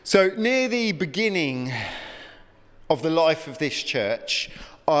So near the beginning of the life of this church,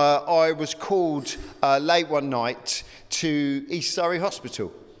 I was called late one night to East Surrey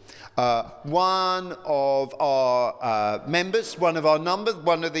Hospital. One of our members, one of our numbers,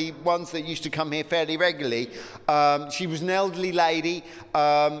 one of the ones that used to come here fairly regularly, she was an elderly lady,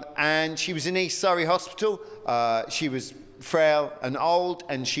 and she was in East Surrey Hospital. She was frail and old,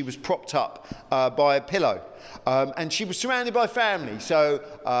 and she was propped up by a pillow. And she was surrounded by family, so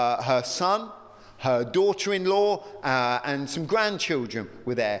her son, her daughter-in-law, and some grandchildren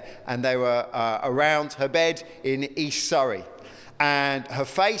were there, and they were around her bed in East Surrey. And her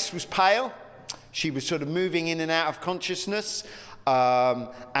face was pale. She was sort of moving in and out of consciousness,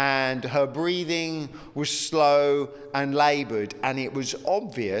 and her breathing was slow and laboured, and it was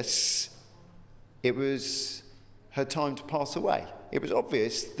obvious it was her time to pass away. It was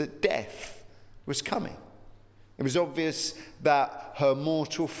obvious that death was coming. It was obvious that her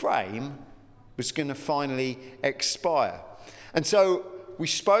mortal frame was going to finally expire. And so we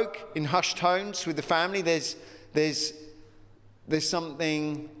spoke in hushed tones with the family. There's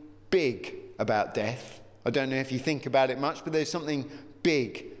something big about death. I don't know if you think about it much, but there's something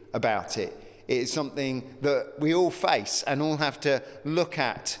big about it. It is something that we all face and all have to look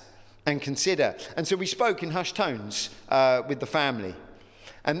at and consider. And so we spoke in hushed tones with the family.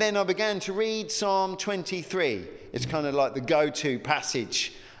 And then I began to read Psalm 23. It's kind of like the go-to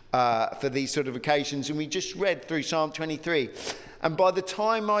passage for these sort of occasions. And we just read through Psalm 23. And by the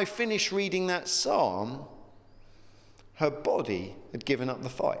time I finished reading that psalm, her body had given up the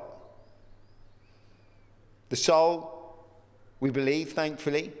fight. The soul, we believe,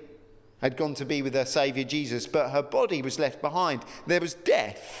 thankfully, had gone to be with her Saviour Jesus, but her body was left behind. There was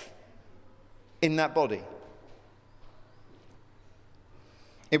death in that body.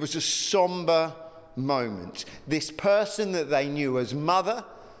 It was a somber moment. This person that they knew as mother,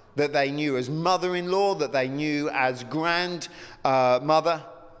 that they knew as mother-in-law, that they knew as grandmother,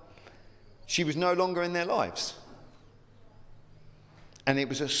 she was no longer in their lives. And it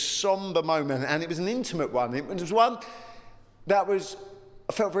was a somber moment, and it was an intimate one. It was one that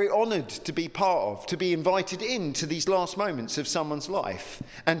I felt very honoured to be part of, to be invited into these last moments of someone's life,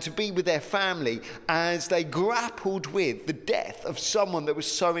 and to be with their family as they grappled with the death of someone that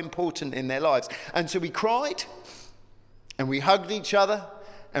was so important in their lives. And so we cried, and we hugged each other,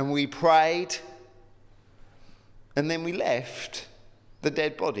 and we prayed, and then we left the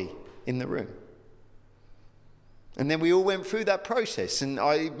dead body in the room. And then we all went through that process, and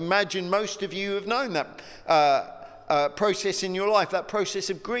I imagine most of you have known that process in your life, that process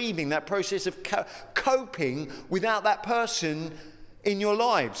of grieving, that process of coping without that person in your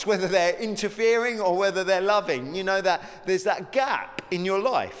lives, whether they're interfering or whether they're loving. You know, that there's that gap in your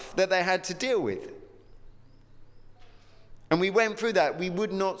life that they had to deal with. And we went through that. We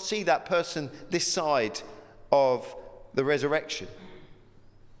would not see that person this side of the resurrection.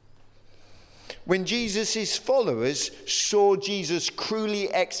 When Jesus' followers saw Jesus cruelly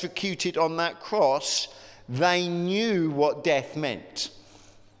executed on that cross, they knew what death meant.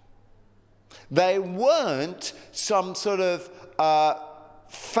 They weren't some sort of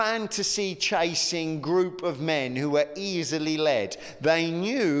fantasy-chasing group of men who were easily led. They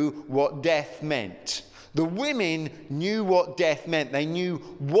knew what death meant. The women knew what death meant. They knew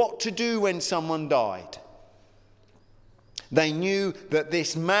what to do when someone died. They knew that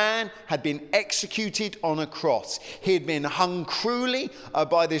this man had been executed on a cross. He had been hung cruelly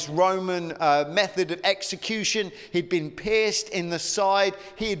by this Roman method of execution. He'd been pierced in the side.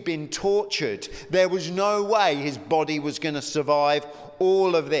 He had been tortured. There was no way his body was going to survive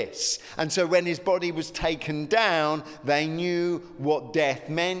all of this. And so when his body was taken down, they knew what death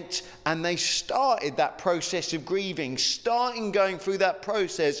meant, and they started that process of grieving, going through that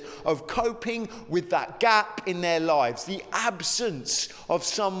process of coping with that gap in their lives, the absence of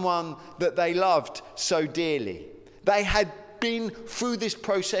someone that they loved so dearly. They had been through this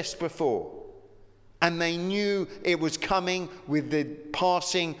process before, and they knew it was coming with the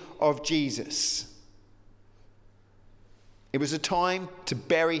passing of Jesus. It was a time to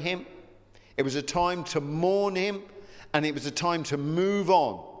bury him. It was a time to mourn him. And it was a time to move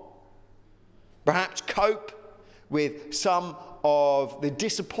on. Perhaps cope with some of the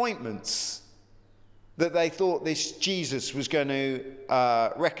disappointments that they thought this Jesus was going to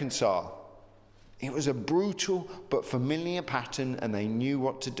reconcile. It was a brutal but familiar pattern, and they knew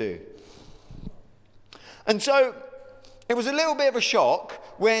what to do. And so it was a little bit of a shock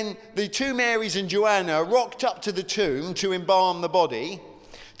when the two Marys and Joanna rocked up to the tomb to embalm the body,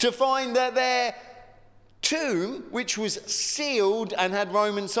 to find that their tomb, which was sealed and had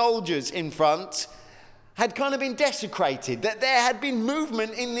Roman soldiers in front, had kind of been desecrated, that there had been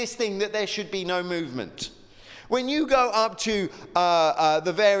movement in this thing, that there should be no movement. When you go up to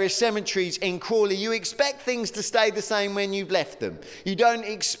the various cemeteries in Crawley, you expect things to stay the same when you've left them. You don't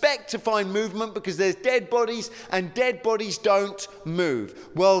expect to find movement because there's dead bodies, and dead bodies don't move.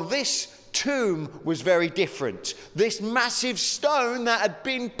 Well, this tomb was very different. This massive stone that had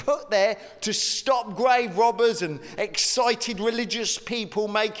been put there to stop grave robbers and excited religious people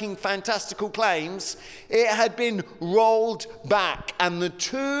making fantastical claims, it had been rolled back, and the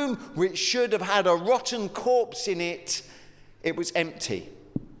tomb, which should have had a rotten corpse in it, it was empty.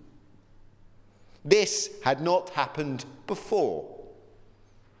 This had not happened before.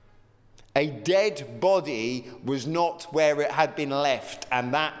 A dead body was not where it had been left,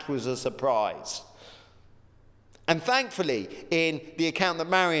 and that was a surprise. And thankfully, in the account that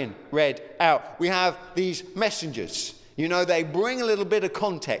Marion read out, we have these messengers. You know, they bring a little bit of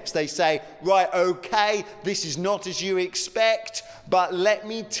context. They say, right, okay, this is not as you expect, but let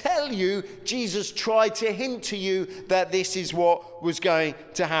me tell you, Jesus tried to hint to you that this is what was going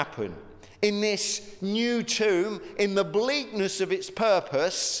to happen. In this new tomb, in the bleakness of its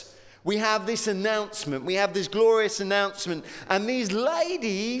purpose, we have this announcement, we have this glorious announcement, and these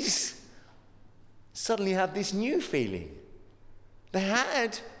ladies suddenly have this new feeling. They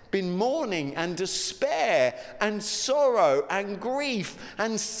had been mourning and despair and sorrow and grief,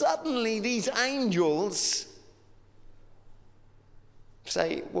 and suddenly these angels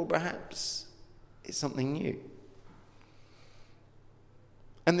say, well, perhaps it's something new.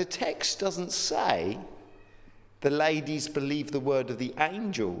 And the text doesn't say the ladies believe the word of the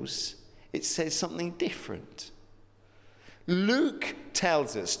angels. It says something different. Luke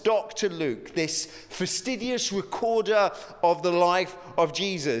tells us, Dr. Luke, this fastidious recorder of the life of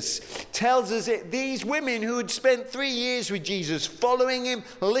Jesus, tells us that these women who had spent 3 years with Jesus, following him,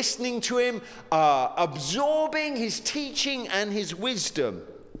 listening to him, absorbing his teaching and his wisdom,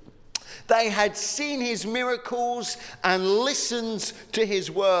 they had seen his miracles and listened to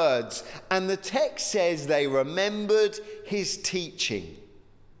his words. And the text says they remembered his teaching.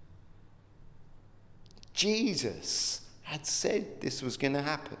 Jesus had said this was going to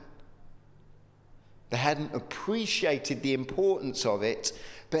happen. They hadn't appreciated the importance of it,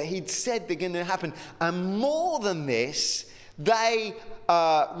 but he'd said they're going to happen. And more than this, they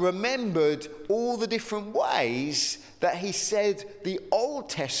remembered all the different ways that he said the Old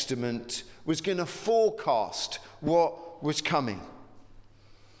Testament was going to forecast what was coming.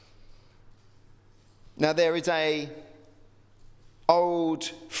 Now, there is an old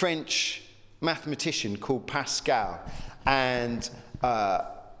French mathematician called Pascal, and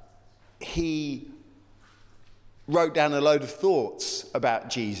he wrote down a load of thoughts about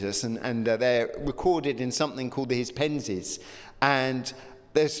Jesus, and they're recorded in something called his Pensies. And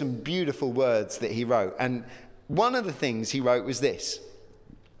there's some beautiful words that he wrote. And one of the things he wrote was this: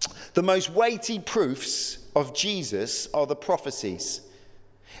 the most weighty proofs of Jesus are the prophecies.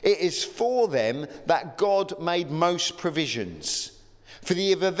 It is for them that God made most provisions. For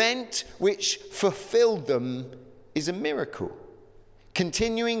the event which fulfilled them is a miracle,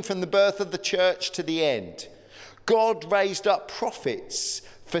 continuing from the birth of the church to the end. God raised up prophets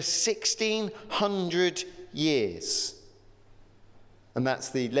for 1,600 years. And that's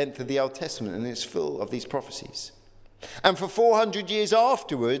the length of the Old Testament, and it's full of these prophecies. And for 400 years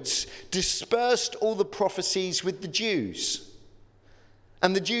afterwards, dispersed all the prophecies with the Jews.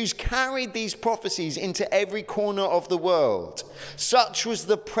 And the Jews carried these prophecies into every corner of the world. Such was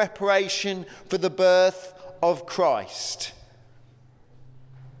the preparation for the birth of Christ.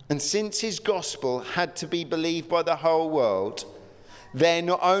 And since his gospel had to be believed by the whole world, there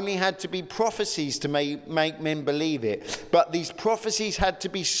not only had to be prophecies to make men believe it, but these prophecies had to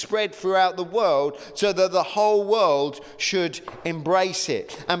be spread throughout the world so that the whole world should embrace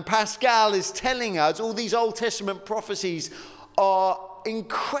it. And Pascal is telling us all these Old Testament prophecies are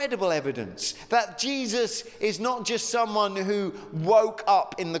incredible evidence that Jesus is not just someone who woke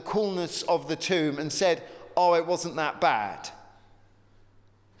up in the coolness of the tomb and said, oh, it wasn't that bad.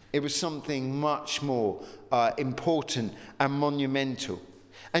 It was something much more important and monumental.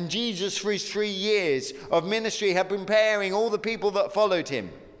 And Jesus, for his 3 years of ministry, had been preparing all the people that followed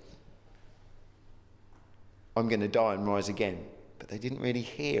him. I'm going to die and rise again. But they didn't really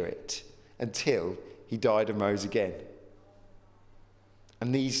hear it until he died and rose again.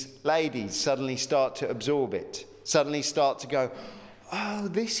 And these ladies suddenly start to absorb it, suddenly start to go, oh,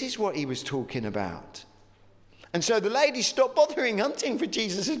 this is what he was talking about. And so the ladies stop bothering hunting for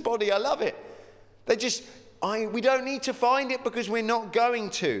Jesus' body. I love it. They just, we don't need to find it because we're not going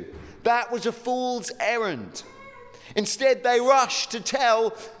to. That was a fool's errand. Instead, they rush to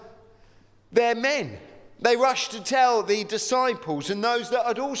tell their men. They rushed to tell the disciples and those that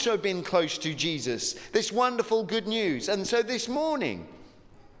had also been close to Jesus this wonderful good news. And so this morning,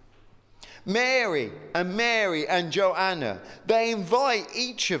 Mary and Joanna, they invite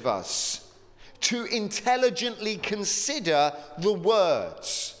each of us to intelligently consider the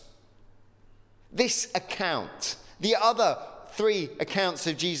words. This account, the other 3 accounts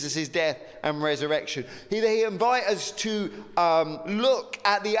of Jesus' death and resurrection. They invite us to look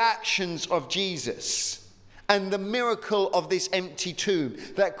at the actions of Jesus and the miracle of this empty tomb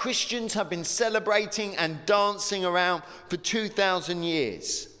that Christians have been celebrating and dancing around for 2,000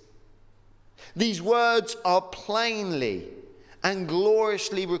 years. These words are plainly and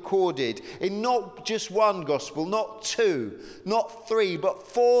gloriously recorded in not just one gospel, not 2, not 3, but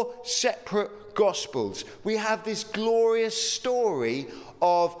 4 separate gospels. We have this glorious story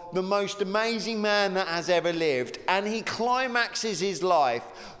of the most amazing man that has ever lived, and he climaxes his life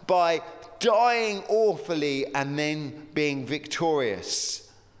by dying awfully and then being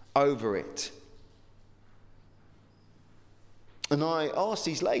victorious over it. And I asked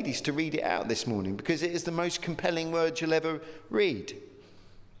these ladies to read it out this morning because it is the most compelling word you'll ever read.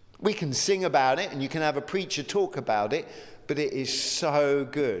 We can sing about it and you can have a preacher talk about it, but it is so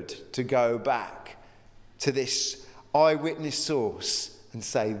good to go back to this eyewitness source and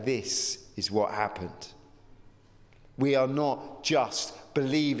say, this is what happened. We are not just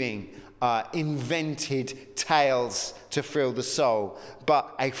believing invented tales to thrill the soul,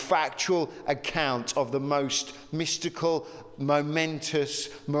 but a factual account of the most mystical, momentous,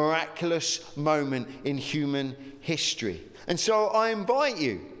 miraculous moment in human history. And so I invite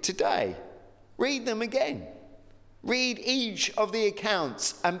you today, read them again. Read each of the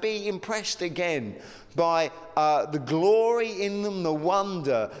accounts and be impressed again by the glory in them, the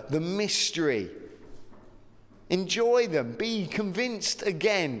wonder, the mystery. Enjoy them. Be convinced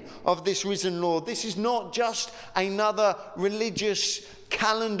again of this risen Lord. This is not just another religious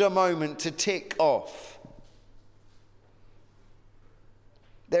calendar moment to tick off.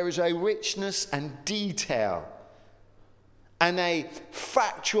 There is a richness and detail and a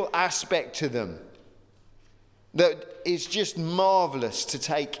factual aspect to them that is just marvelous to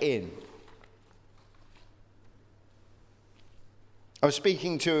take in. I was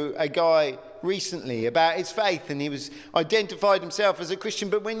speaking to a guy recently about his faith, and he was identified himself as a Christian,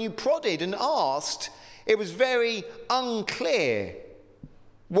 but when you prodded and asked, it was very unclear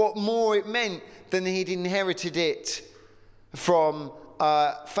what more it meant than he'd inherited it from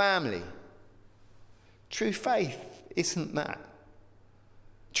family. True faith isn't that.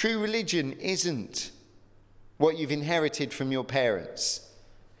 True religion isn't what you've inherited from your parents.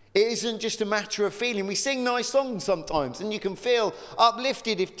 It isn't just a matter of feeling. We sing nice songs sometimes and you can feel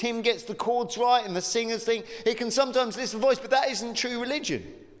uplifted if Tim gets the chords right and the singers sing. It can sometimes lift the voice, but that isn't true religion.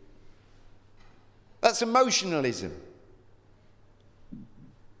 That's emotionalism.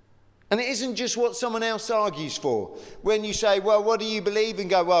 And it isn't just what someone else argues for. When you say, well, what do you believe? And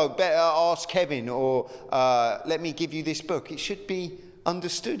go, well, better ask Kevin, or let me give you this book. It should be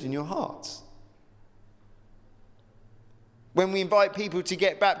understood in your hearts. When we invite people to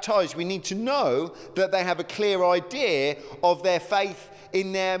get baptized, we need to know that they have a clear idea of their faith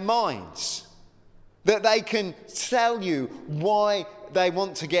in their minds. That they can tell you why they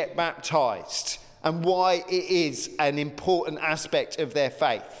want to get baptized and why it is an important aspect of their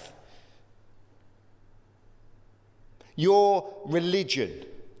faith. Your religion,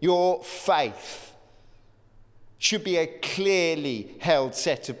 your faith, should be a clearly held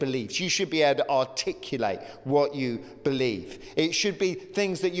set of beliefs. You should be able to articulate what you believe. It should be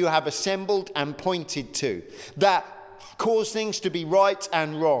things that you have assembled and pointed to that cause things to be right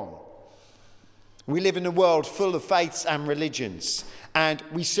and wrong. We live in a world full of faiths and religions, and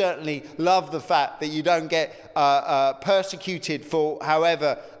we certainly love the fact that you don't get persecuted for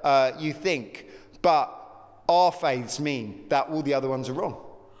however you think, but our faiths mean that all the other ones are wrong.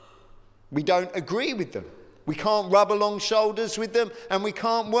 We don't agree with them. We can't rub along shoulders with them, and we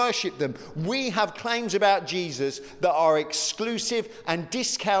can't worship them. We have claims about Jesus that are exclusive and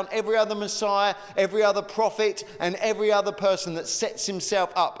discount every other Messiah, every other prophet, and every other person that sets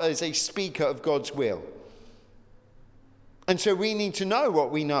himself up as a speaker of God's will. And so we need to know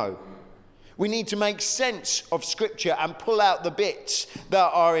what we know. We need to make sense of Scripture and pull out the bits that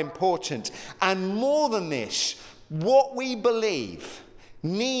are important. And more than this, what we believe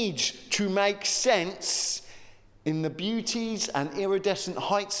needs to make sense in the beauties and iridescent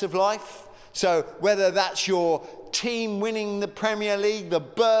heights of life, So whether that's your team winning the Premier League, the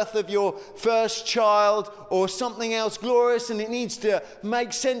birth of your first child, or something else glorious, and it needs to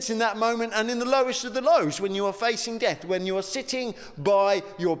make sense in that moment, and in the lowest of the lows, when you are facing death, when you are sitting by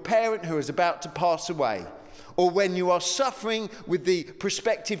your parent who is about to pass away, or when you are suffering with the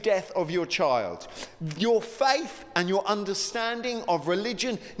prospective death of your child. Your faith and your understanding of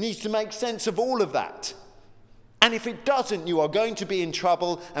religion needs to make sense of all of that. And if it doesn't, you are going to be in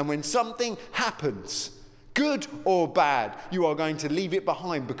trouble, and when something happens, good or bad, you are going to leave it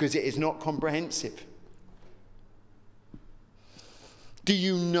behind because it is not comprehensive. Do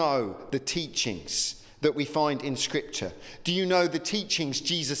you know the teachings that we find in Scripture? Do you know the teachings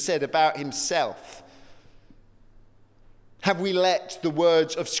Jesus said about himself? Have we let the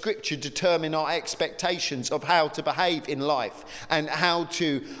words of Scripture determine our expectations of how to behave in life and how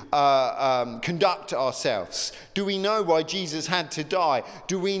to conduct ourselves? Do we know why Jesus had to die?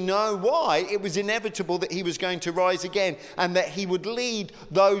 Do we know why it was inevitable that he was going to rise again and that he would lead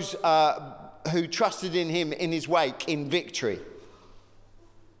those who trusted in him in his wake in victory?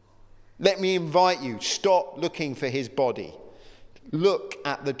 Let me invite you, stop looking for his body. Look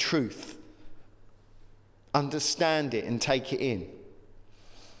at the truth. Understand it and take it in.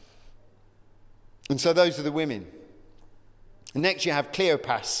 And so those are the women. And next you have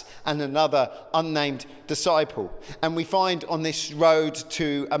Cleopas and another unnamed disciple. And we find on this road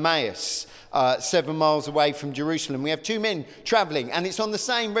to Emmaus, 7 miles away from Jerusalem, we have two men travelling, and it's on the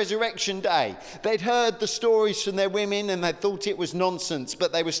same resurrection day. They'd heard the stories from their women and they thought it was nonsense,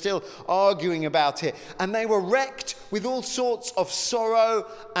 but they were still arguing about it. And they were wrecked with all sorts of sorrow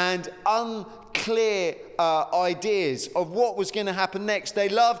and unclear ideas of what was going to happen next. They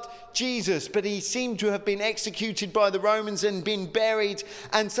loved Jesus, but he seemed to have been executed by the Romans and been buried,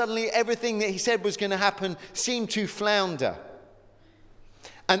 and suddenly everything that he said was going to happen seemed to flounder.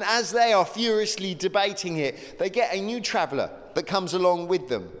 And as they are furiously debating it, they get a new traveller that comes along with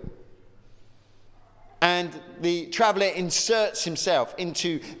them. And the traveller inserts himself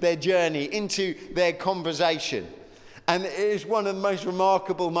into their journey, into their conversation. And it is one of the most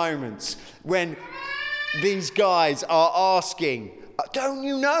remarkable moments when these guys are asking, don't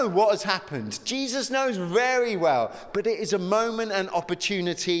you know what has happened? Jesus knows very well, but it is a moment and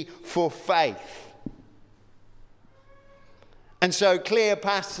opportunity for faith. And so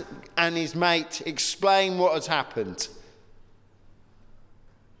Cleopas and his mate explain what has happened.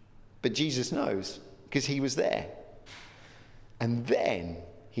 But Jesus knows, because he was there. And then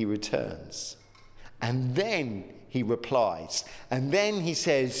he returns. And then he replies. And then he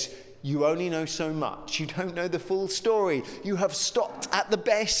says, you only know so much. You don't know the full story. You have stopped at the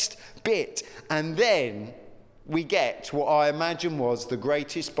best bit. And then we get what I imagine was the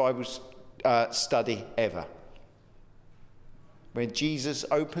greatest Bible study ever, where Jesus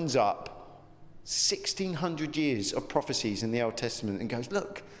opens up 1,600 years of prophecies in the Old Testament and goes,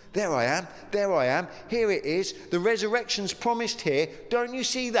 look, there I am, here it is, the resurrection's promised here, don't you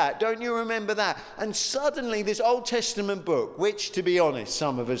see that, don't you remember that? And suddenly this Old Testament book, which to be honest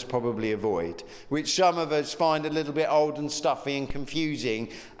some of us probably avoid, which some of us find a little bit old and stuffy and confusing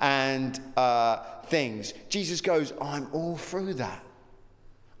and things, Jesus goes, I'm all through that.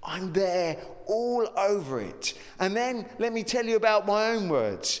 I'm there all over it. And then let me tell you about my own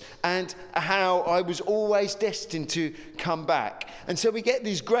words and how I was always destined to come back. And so we get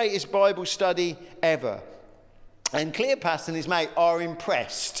this greatest Bible study ever. And Cleopas and his mate are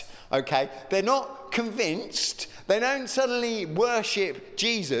impressed, okay? They're not convinced. They don't suddenly worship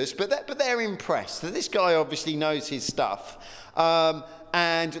Jesus, but they're impressed. That this guy obviously knows his stuff.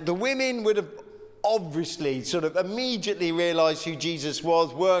 And the women would have obviously sort of immediately realised who Jesus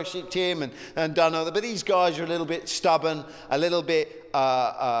was, worshipped him and done other. But these guys are a little bit stubborn, a little bit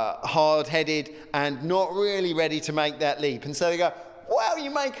hard-headed and not really ready to make that leap. And so they go, well, you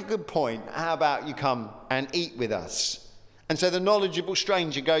make a good point. How about you come and eat with us? And so the knowledgeable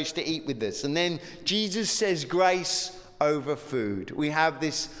stranger goes to eat with us. And then Jesus says grace over food. We have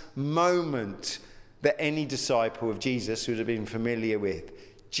this moment that any disciple of Jesus would have been familiar with.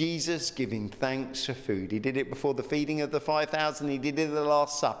 Jesus giving thanks for food. He did it before the feeding of the 5,000. He did it at the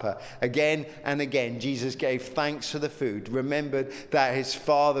Last Supper. Again and again, Jesus gave thanks for the food. Remembered that his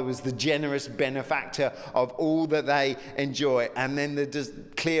Father was the generous benefactor of all that they enjoy. And then the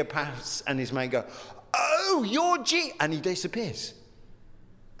Cleopas and his mate go, oh, you're Jesus. And he disappears.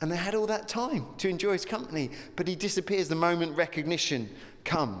 And they had all that time to enjoy his company. But he disappears the moment recognition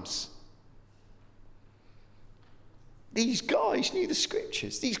comes. These guys knew the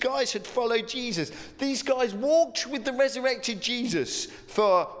scriptures. These guys had followed Jesus. These guys walked with the resurrected Jesus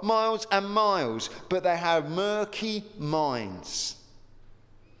for miles and miles, but they had murky minds.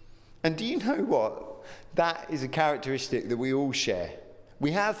 And do you know what? That is a characteristic that we all share.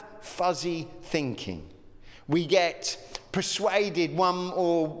 We have fuzzy thinking. We get persuaded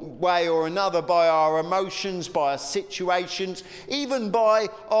one way or another by our emotions, by our situations, even by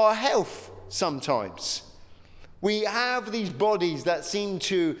our health sometimes. We have these bodies that seem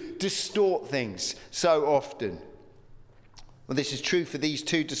to distort things so often. Well, this is true for these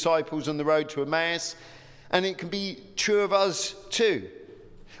two disciples on the road to Emmaus, and it can be true of us too.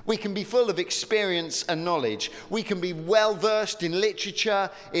 We can be full of experience and knowledge. We can be well versed in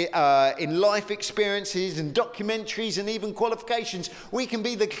literature, in life experiences and documentaries and even qualifications. We can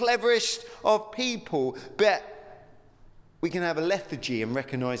be the cleverest of people, but we can have a lethargy in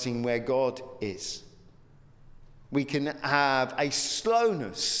recognizing where God is. We can have a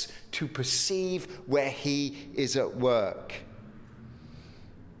slowness to perceive where he is at work.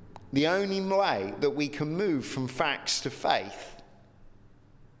 The only way that we can move from facts to faith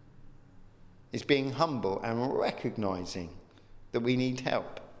is being humble and recognizing that we need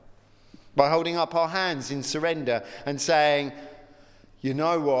help. By holding up our hands in surrender and saying, you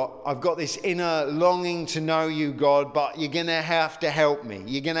know what, I've got this inner longing to know you, God, but you're going to have to help me.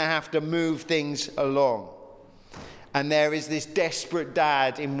 You're going to have to move things along. And there is this desperate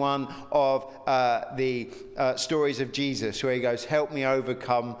dad in one of the stories of Jesus where he goes, help me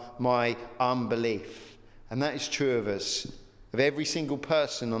overcome my unbelief. And that is true of us, of every single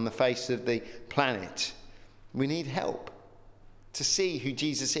person on the face of the planet. We need help to see who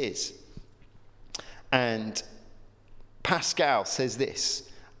Jesus is. And Pascal says this.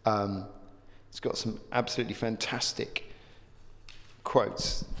 It's got some absolutely fantastic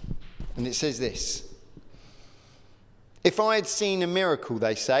quotes. And it says this. If I had seen a miracle,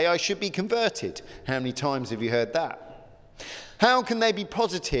 they say, I should be converted. How many times have you heard that? How can they be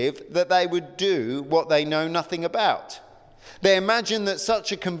positive that they would do what they know nothing about? They imagine that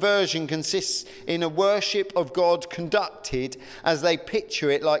such a conversion consists in a worship of God conducted as they picture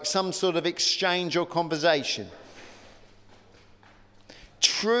it like some sort of exchange or conversation.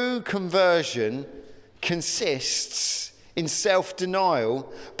 True conversion consists in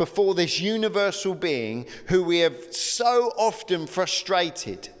self-denial before this universal being who we have so often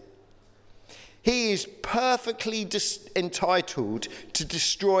frustrated. He is perfectly entitled to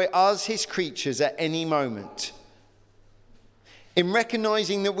destroy us, his creatures, at any moment. In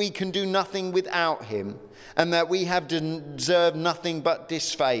recognizing that we can do nothing without him and that we have deserved nothing but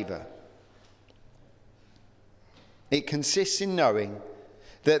disfavor. It consists in knowing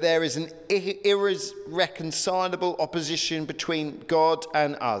that there is an irreconcilable opposition between God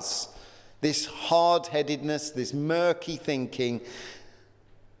and us. This hard-headedness, this murky thinking,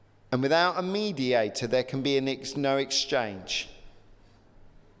 and without a mediator there can be no exchange.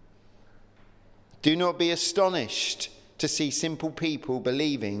 Do not be astonished to see simple people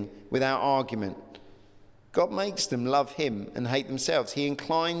believing without argument. God makes them love him and hate themselves. He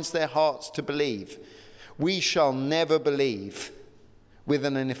inclines their hearts to believe. We shall never believe with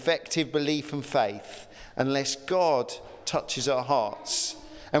an effective belief and faith unless God touches our hearts,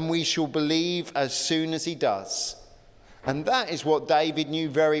 and we shall believe as soon as he does. And that is what David knew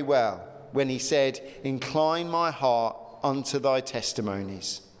very well when he said, incline my heart unto thy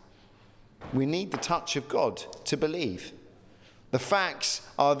testimonies. We need the touch of God to believe. The facts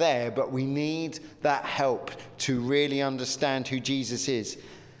are there, but we need that help to really understand who Jesus is.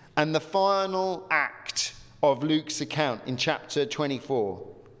 And the final act of Luke's account in chapter 24,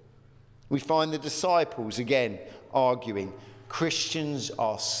 we find the disciples again arguing. Christians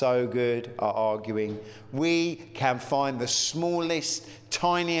are so good at arguing. We can find the smallest,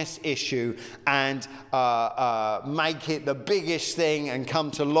 tiniest issue and make it the biggest thing and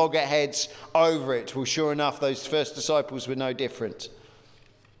come to loggerheads over it. Well, sure enough, those first disciples were no different.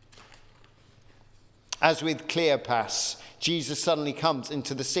 As with Cleopas, Jesus suddenly comes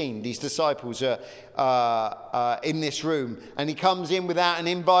into the scene. These disciples are in this room, and he comes in without an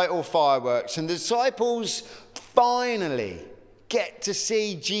invite or fireworks. And the disciples finally get to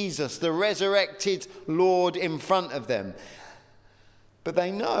see Jesus, the resurrected Lord, in front of them. But they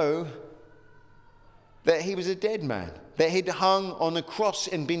know that he was a dead man, that he'd hung on a cross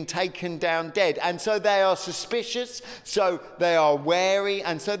and been taken down dead. And so they are suspicious, so they are wary,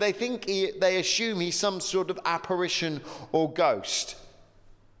 and so they assume he's some sort of apparition or ghost.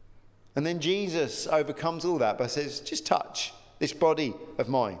 And then Jesus overcomes all that by says, just touch this body of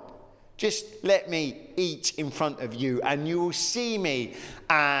mine. Just let me eat in front of you, and you will see me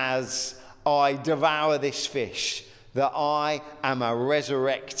as I devour this fish, that I am a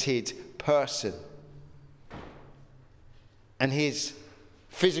resurrected person. And his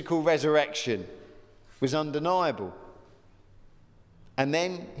physical resurrection was undeniable. And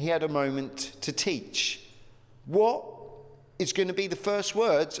then he had a moment to teach. What is going to be the first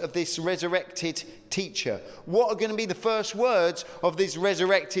words of this resurrected teacher? What are going to be the first words of this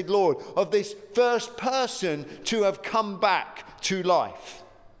resurrected Lord, of this first person to have come back to life?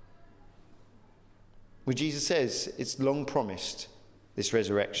 Well, Jesus says it's long promised, this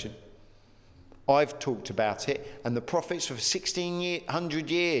resurrection. I've talked about it, and the prophets for 1600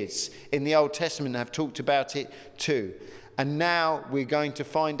 years in the Old Testament have talked about it too. And now we're going to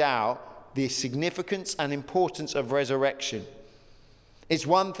find out the significance and importance of resurrection. It's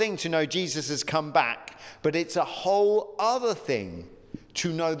one thing to know Jesus has come back, but it's a whole other thing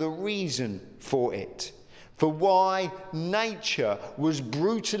to know the reason for it. For why nature was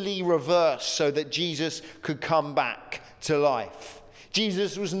brutally reversed so that Jesus could come back to life.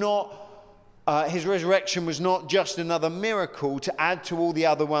 Jesus was not, his resurrection was not just another miracle to add to all the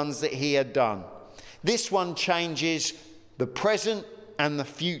other ones that he had done. This one changes the present and the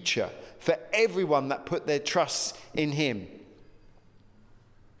future for everyone that put their trust in him.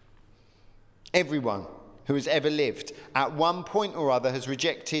 Everyone who has ever lived at one point or other has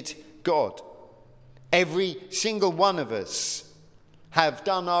rejected God. Every single one of us have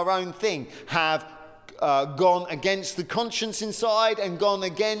done our own thing, have gone against the conscience inside and gone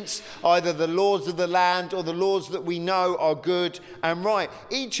against either the laws of the land or the laws that we know are good and right.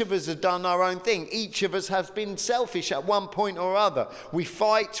 Each of us has done our own thing. Each of us has been selfish at one point or other. We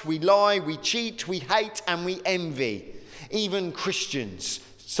fight, we lie, we cheat, we hate, and we envy. Even Christians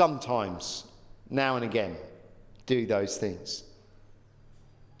sometimes, now and again, do those things.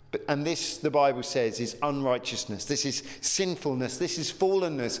 And this, the Bible says, is unrighteousness. This is sinfulness. This is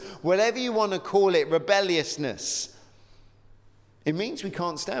fallenness. Whatever you want to call it, rebelliousness. It means we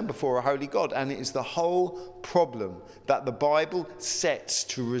can't stand before a holy God. And it is the whole problem that the Bible sets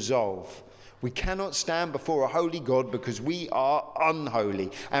to resolve. We cannot stand before a holy God because we are unholy.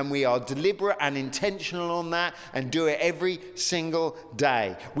 And we are deliberate and intentional on that and do it every single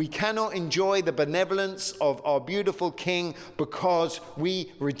day. We cannot enjoy the benevolence of our beautiful King because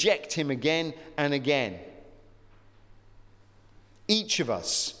we reject him again and again. Each of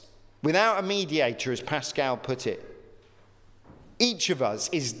us, without a mediator, as Pascal put it, each of us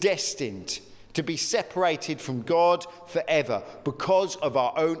is destined to be separated from God forever because of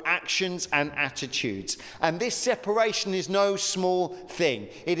our own actions and attitudes. And this separation is no small thing.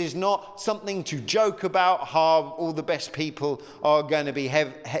 It is not something to joke about, how all the best people are going to be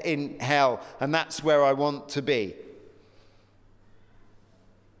in hell, and that's where I want to be.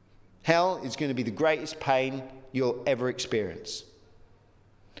 Hell is going to be the greatest pain you'll ever experience.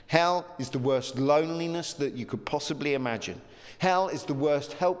 Hell is the worst loneliness that you could possibly imagine. Hell is the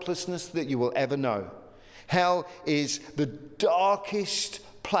worst helplessness that you will ever know. Hell is the darkest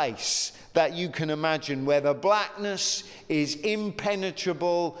place that you can imagine, where the blackness is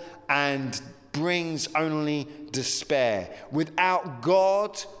impenetrable and brings only despair. Without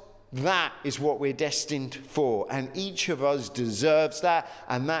God, that is what we're destined for. And each of us deserves that.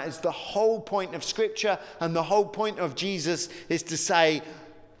 And that is the whole point of Scripture. And the whole point of Jesus is to say,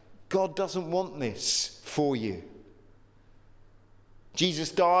 God doesn't want this for you.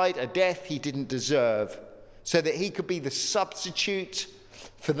 Jesus died a death he didn't deserve so that he could be the substitute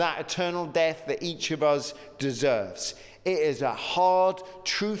for that eternal death that each of us deserves. It is a hard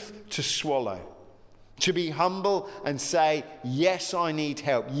truth to swallow. To be humble and say, yes, I need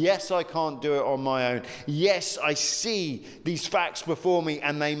help. Yes, I can't do it on my own. Yes, I see these facts before me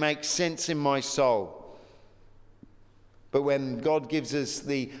and they make sense in my soul. But when God gives us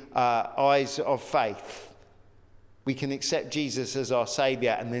the eyes of faith, we can accept Jesus as our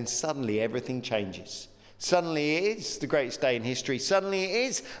Saviour, and then suddenly everything changes. Suddenly it is the greatest day in history. Suddenly it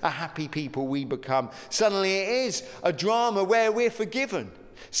is a happy people we become. Suddenly it is a drama where we're forgiven.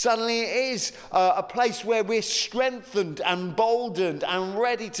 Suddenly it is a place where we're strengthened and emboldened and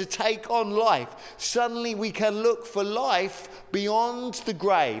ready to take on life. Suddenly we can look for life beyond the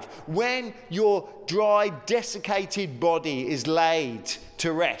grave. When your dry, desiccated body is laid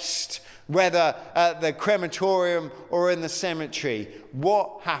to rest, whether at the crematorium or in the cemetery,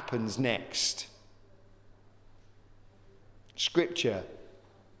 what happens next? Scripture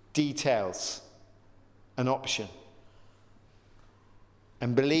details an option.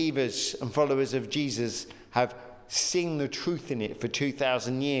 And believers and followers of Jesus have seen the truth in it for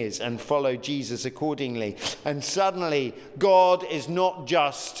 2,000 years and followed Jesus accordingly. And suddenly, God is not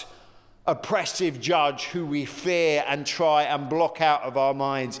just oppressive judge who we fear and try and block out of our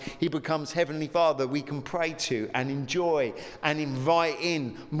minds. He becomes Heavenly Father we can pray to and enjoy and invite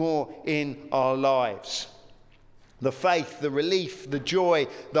in more in our lives. The faith, the relief, the joy,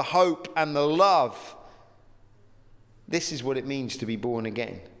 the hope and the love This is what it means to be born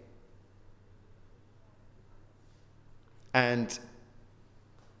again. And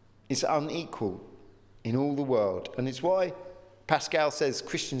it's unequal in all the world. And it's why Pascal says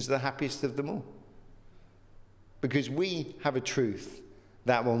Christians are the happiest of them all. Because we have a truth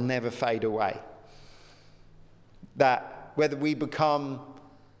that will never fade away. That whether we become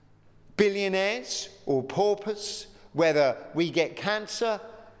billionaires or paupers, whether we get cancer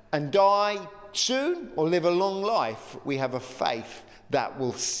and die soon or live a long life, we have a faith that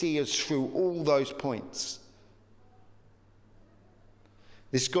will see us through all those points.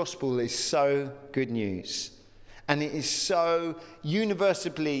 This gospel is so good news, and it is so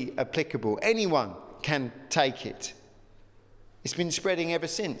universally applicable. Anyone can take it. It's been spreading ever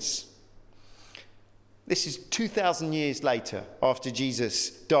since. This is 2,000 years later, after Jesus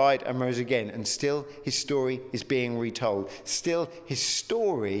died and rose again, and still his story is being retold. Still, his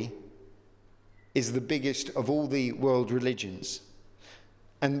story is the biggest of all the world religions.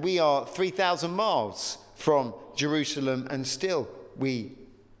 And we are 3,000 miles from Jerusalem, and still we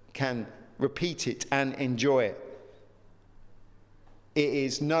can repeat it and enjoy it. It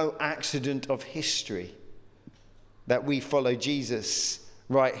is no accident of history that we follow Jesus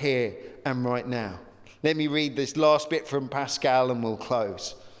right here and right now. Let me read this last bit from Pascal and we'll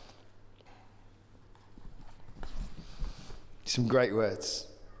close. Some great words.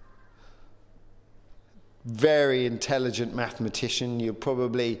 Very intelligent mathematician. You'll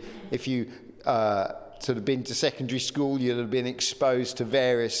probably, if you sort of been to secondary school, you'll have been exposed to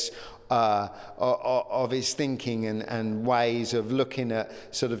various of his thinking and ways of looking at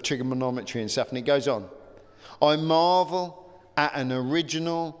sort of trigonometry and stuff. And it goes on. I marvel at an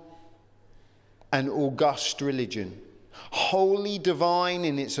original and august religion, wholly divine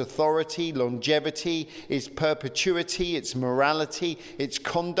in its authority, longevity, its perpetuity, its morality, its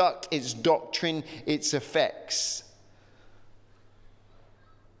conduct, its doctrine, its effects.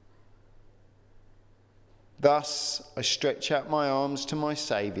 Thus I stretch out my arms to my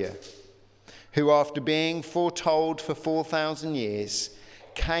Saviour, who after being foretold for 4,000 years,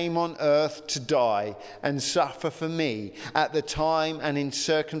 came on earth to die and suffer for me at the time and in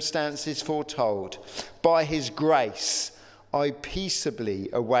circumstances foretold. By his grace, I peaceably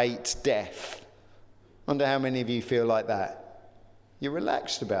await death. I wonder how many of you feel like that. You're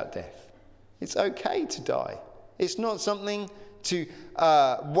relaxed about death. It's okay to die. It's not something to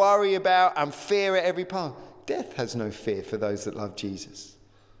worry about and fear at every part. Death has no fear for those that love Jesus.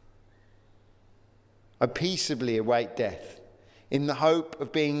 I peaceably await death in the hope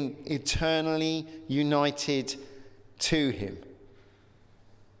of being eternally united to him.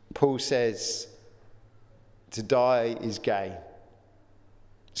 Paul says, to die is gain.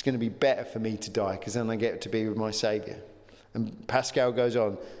 It's going to be better for me to die because then I get to be with my Saviour. And Pascal goes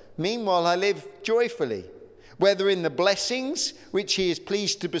on, meanwhile I live joyfully, whether in the blessings which he is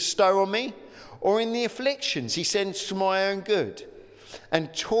pleased to bestow on me, or in the afflictions he sends to my own good,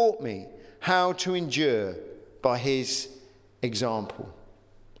 and taught me how to endure by his example.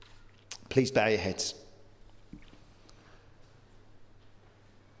 Please bow your heads.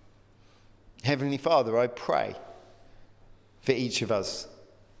 Heavenly Father, I pray for each of us.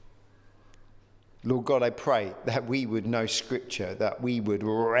 Lord God, I pray that we would know Scripture, that we would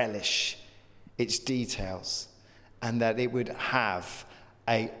relish its details, and that it would have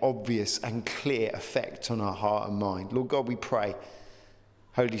an obvious and clear effect on our heart and mind. Lord God, we pray,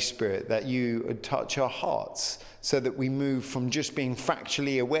 Holy Spirit, that you would touch our hearts so that we move from just being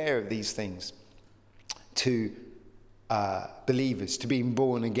factually aware of these things to believers, to being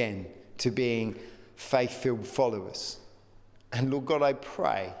born again, to being faith-filled followers. And Lord God, I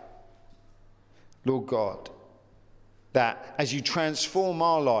pray, Lord God, that as you transform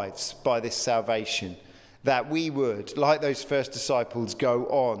our lives by this salvation, that we would, like those first disciples, go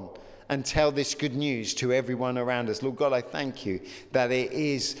on and tell this good news to everyone around us. Lord God, I thank you that it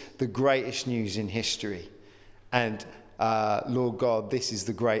is the greatest news in history. And Lord God, this is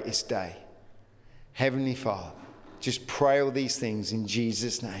the greatest day. Heavenly Father, just pray all these things in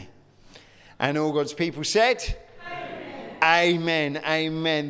Jesus' name. And all God's people said, Amen. Amen. Amen.